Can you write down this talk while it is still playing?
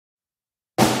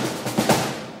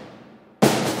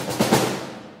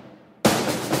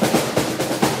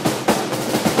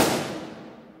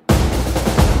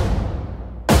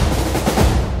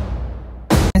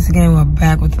again, we're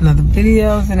back with another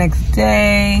video. It's the next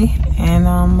day, and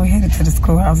we're headed to the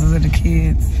schoolhouses of the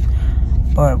kids.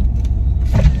 But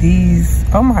these,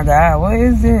 oh my God, what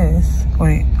is this?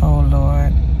 Wait, oh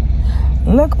Lord.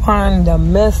 Look upon the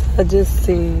mess I just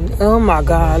seen. Oh my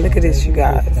God, look at this, you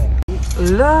guys.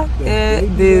 Look at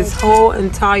this whole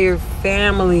entire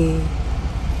family.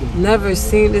 Never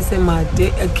seen this in my day.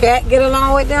 A cat get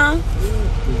along with them?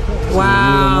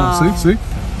 Wow. See?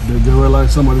 They were like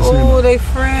somebody seen them. Oh, they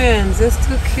friends. That's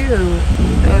too cute.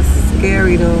 That's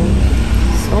scary though.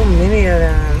 So many of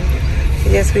them.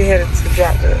 Yes, we headed to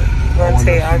drop the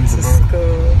Vontae out to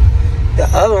school. The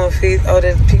other one feeds, oh,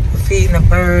 there's people feeding the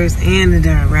birds and the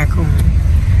darn raccoon.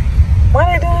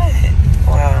 Why they doing it?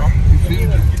 Wow.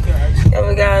 Yeah,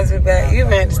 but guys, we're back. You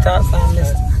made the stop sign,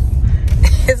 mister.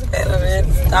 It's better than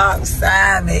the stop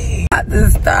sign, baby. Not the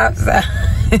stop sign.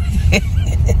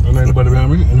 Anybody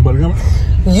behind me? Anybody coming?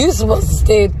 You supposed to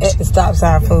stay at the stop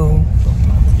sign, fool.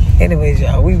 Anyways,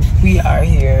 y'all, we are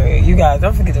here. You guys,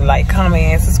 don't forget to like, comment,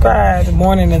 and subscribe. The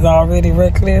morning is already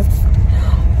reckless.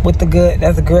 With the good,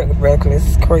 that's a good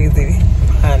reckless, crazy,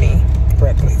 honey,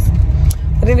 reckless.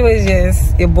 But anyways,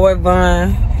 yes, your boy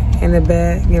Von in the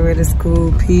back, get ready to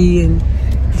school. P and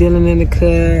Dylan in the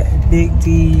cut, Big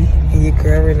D, and your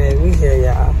girl Renee. We here,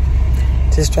 y'all.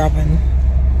 Just dropping,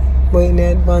 waiting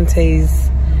at Vontae's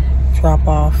drop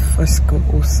off for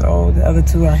school. So the other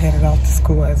two are headed off to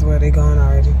school as well. They gone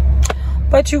already.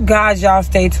 But you guys, y'all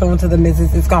stay tuned to the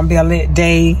missus. It's gonna be a lit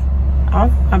day. Oh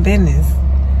my business.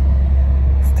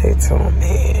 Stay tuned,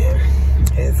 man.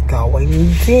 It's going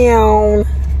down.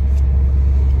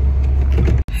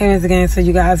 Hey, once again, so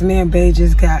you guys, me and Bae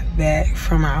just got back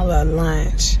from our little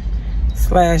lunch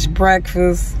 /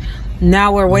 breakfast.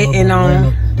 Now we're waiting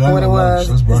on what it was.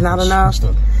 It's not enough.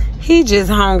 He just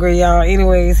hungry, y'all.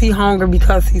 Anyways, he hungry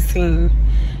because he seen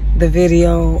the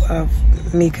video of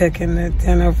me cooking the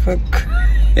dinner for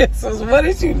Christmas. What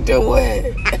is you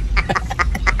doing?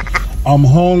 I'm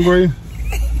hungry.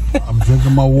 I'm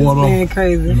drinking my water. It's being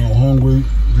crazy. You know, hungry,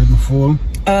 getting full.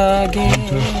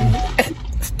 Again.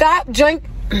 Stop drink.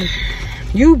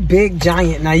 You big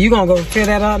giant. Now you gonna go fill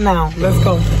that up now. Let's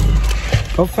go.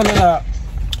 Go fill it up.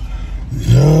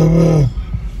 Yeah, man.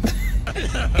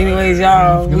 Anyways,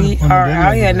 y'all, we are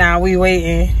out here now. We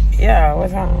waiting. Yeah,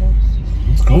 what's wrong?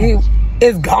 It's gone.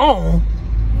 It's gone.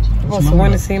 I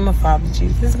want to see my father,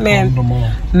 Jesus. This man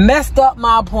messed up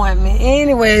my appointment.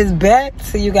 Anyways, back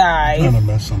to you guys. I'm trying to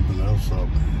mess something else up.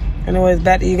 Anyways,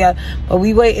 back to you guys. But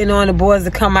we waiting on the boys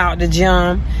to come out the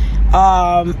gym.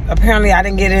 Apparently I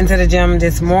didn't get into the gym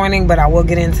this morning, but I will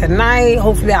get in tonight.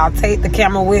 Hopefully I'll take the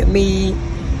camera with me,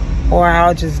 or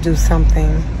I'll just do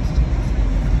something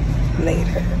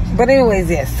later. But anyways,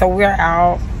 yes, so we're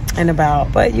out and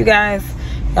about. But you guys,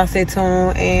 y'all stay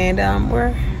tuned, and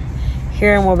we're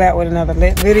here and we're back with another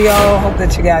lit video. Hope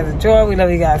that you guys enjoy. We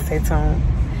love you guys. Stay tuned.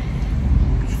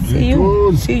 See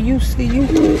you.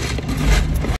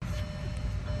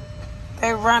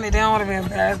 They run it. They don't want to be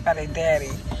embarrassed by their daddy.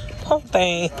 Poor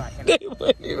thing. They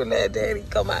wouldn't even let daddy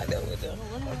come out there with them.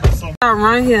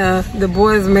 Right here, the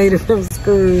boys made it from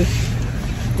school.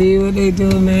 See what they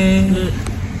do, man.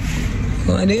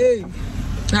 What is?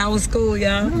 How was school,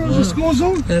 y'all?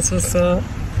 That's what's up.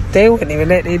 They wouldn't even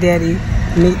let their daddy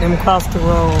meet them across the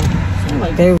road.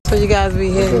 So you guys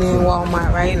be heading in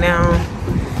Walmart right now,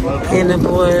 and the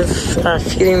boys are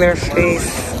feeding their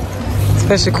face.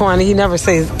 Especially Kwani, he never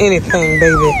says anything,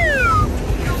 baby.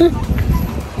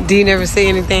 D never say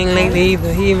anything lately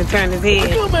either. He even turned his head.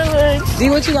 D,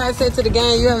 what you guys said to the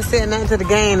game? You haven't said nothing to the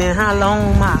game in how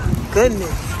long? My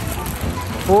goodness.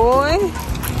 Boy,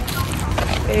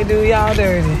 they do y'all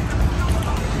dirty.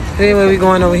 Anyway, we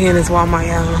going over here in this Walmart,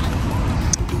 y'all.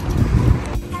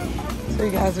 So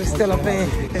you guys are still up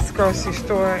in this grocery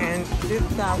store, and this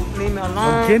guy leave me alone.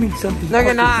 I'm getting something. No,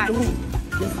 you're not.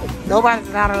 Nobody's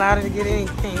not allowed to get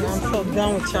anything. I'm so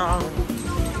done with y'all.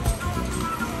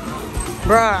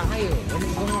 Bruh. What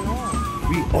is going on?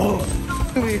 We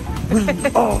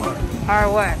are.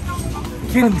 Alright,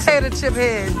 what? Potato chip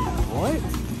head. What?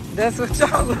 That's what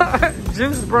y'all are.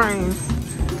 Juice brains.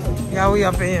 Y'all, we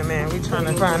up in here, man. We trying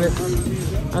to find us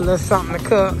a little something to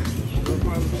cook.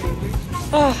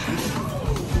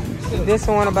 This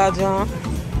one about John.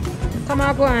 Come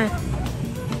on, Gwen.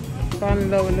 Falling in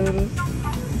love with noodles.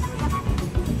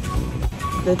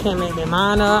 They can't make their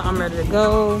mind up. I'm ready to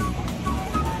go.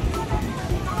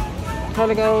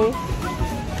 Holy Ghost.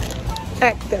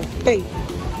 Activate.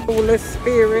 Holy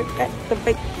Spirit.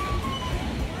 Activate.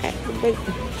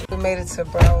 We made it to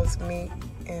Browse Meat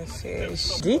and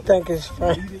fish. Do you think it's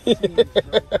funny?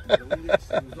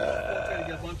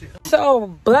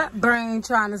 So Blackbrain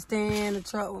trying to stay in the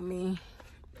truck with me,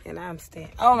 and I'm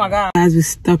staying. Oh my God! Guys, we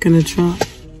stuck in the truck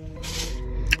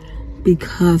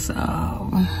because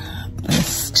of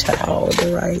this child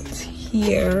right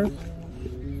here.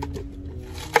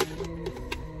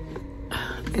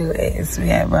 Anyways, we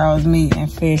had browse meat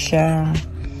and fish, y'all.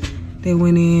 They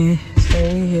went in, so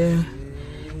we here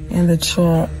in the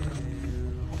truck,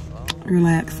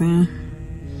 relaxing.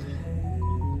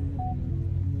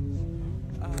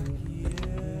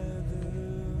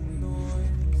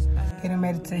 Getting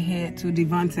ready to head to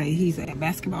Devontae. He's at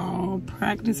basketball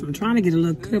practice. I'm trying to get a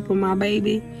little clip of my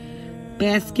baby.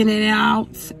 Basking it out.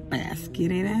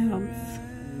 Basking it out.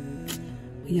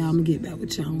 Y'all, I'm gonna get back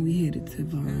with y'all when we headed to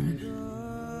Vaughn.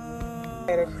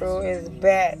 The crew is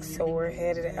back, so we're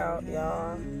headed out,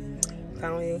 y'all.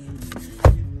 Finally,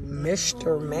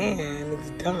 Mr. Man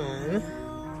is done.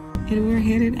 And we're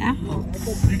headed out.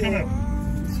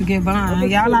 To get Vaughn.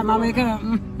 Y'all like my makeup?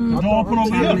 Don't put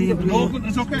over here.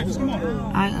 It's okay, just come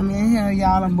on. I'm in here,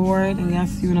 y'all. I'm bored, and y'all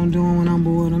see what I'm doing when I'm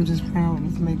bored. I'm just playing with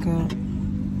this makeup.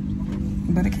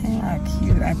 But it came out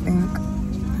cute, I think.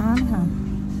 I don't know.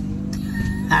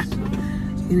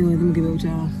 Anyway, let me get it with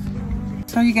y'all.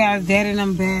 So you guys, Daddy and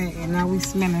I'm back, and now we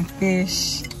smelling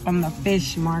fish from the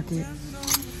fish market.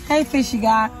 Hey, fishy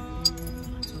guy.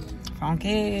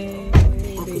 Funky,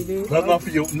 baby. That's not for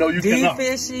you. No, you cannot.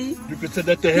 Fishy. You can sit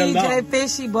that the hell down. DJ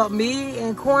Fishy, but me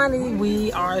and Kwani,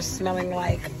 we are smelling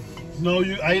like. No,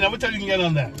 I ain't never tell you can get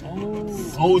on that.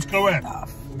 Oh, it's correct.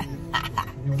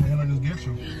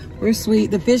 We're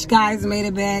sweet. The fish guys made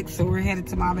it back, so we're headed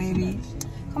to my baby.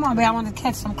 Come on, babe. I want to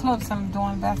catch some clips. I'm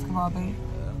doing basketball, babe.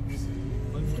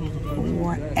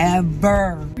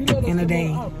 Forever in a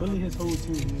day.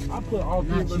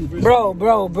 Bro,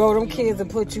 them kids will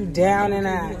put you down and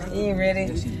out. You ain't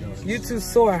ready. You too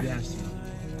sore.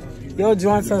 Your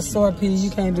joints are sore, P.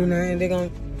 You can't do nothing. They're going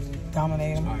to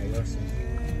dominate them.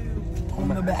 On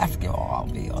the basketball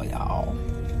field, y'all.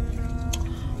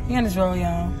 We on this road,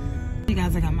 y'all. You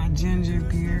guys, I got my ginger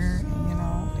beer. You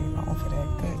know, they known for that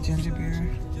good ginger beer.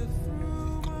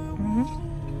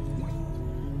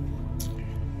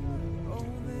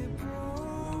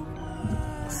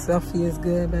 Selfie is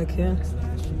good back here.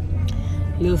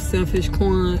 Little selfish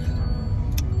corn.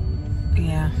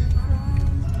 Yeah.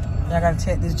 Y'all gotta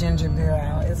check this ginger beer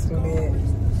out. It's lit.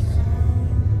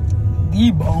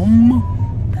 The bomb.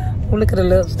 Oh, look at the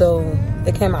lips though.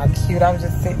 They came out cute. I was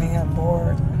just sitting here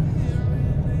bored.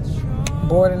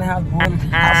 Bored in the house. Bored in the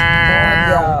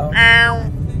house. Bored,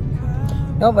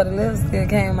 y'all. No, but the lipstick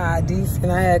came out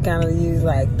decent. I had kind of used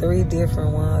like 3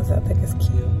 different ones. I think it's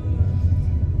cute.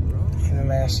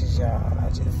 Lashes, y'all. I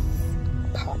just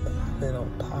pop a little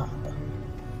pop.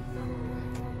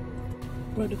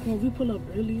 Bro, the corn we pull up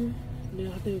earlier, then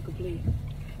I think we could play.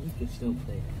 We could still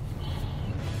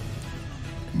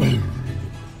play.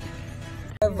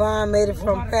 Vaughn made it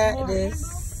from practice.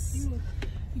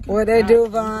 What they do,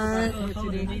 Vaughn?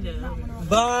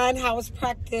 Vaun, how was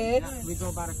practice? We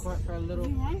go by the court for a little.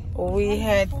 We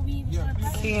had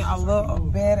seen a little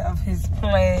bit of his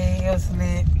play. It was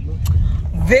lit.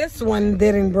 This one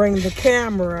didn't bring the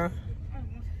camera,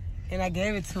 and I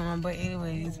gave it to him. But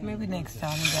anyways, maybe next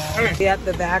time, guys. We at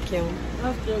the vacuum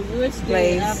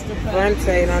place.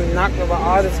 Brente done knocked over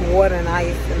all this water and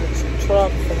ice in the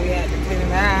truck, so we had to clean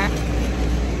that.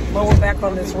 But we're back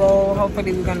on this road.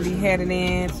 Hopefully, we're gonna be headed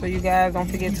in. So you guys don't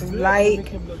forget to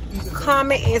like,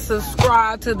 comment, and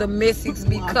subscribe to the Mystics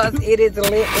because it is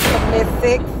lit with the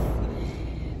Mystics.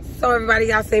 So everybody,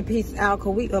 y'all say peace out,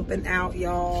 cause we up and out,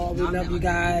 y'all. We love you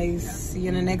guys. See you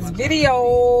in the next video.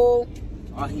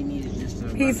 All he needed just to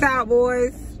peace out,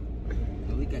 boys.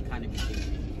 We got kind of peace.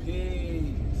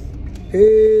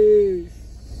 Peace.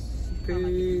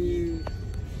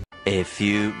 A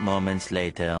few moments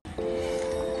later.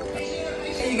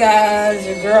 Hey you guys,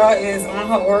 your girl is on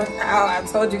her workout. I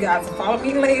told you guys to follow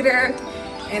me later,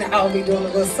 and I'll be doing a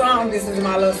little song. This is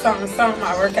my little something.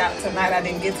 My workout tonight. I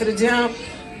didn't get to the gym.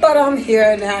 But I'm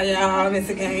here now, y'all. It's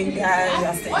a game, guys.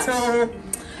 Y'all stay tuned.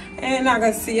 And I'm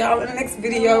going to see y'all in the next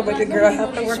video. But the girl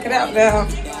have to work it out now.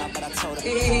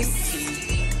 Peace.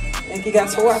 Thank you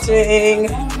guys for watching.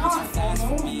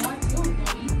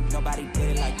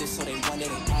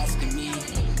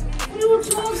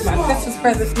 My Christmas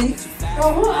present, please.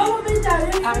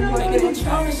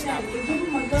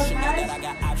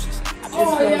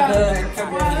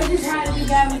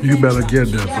 You better get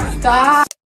that thing. Stop.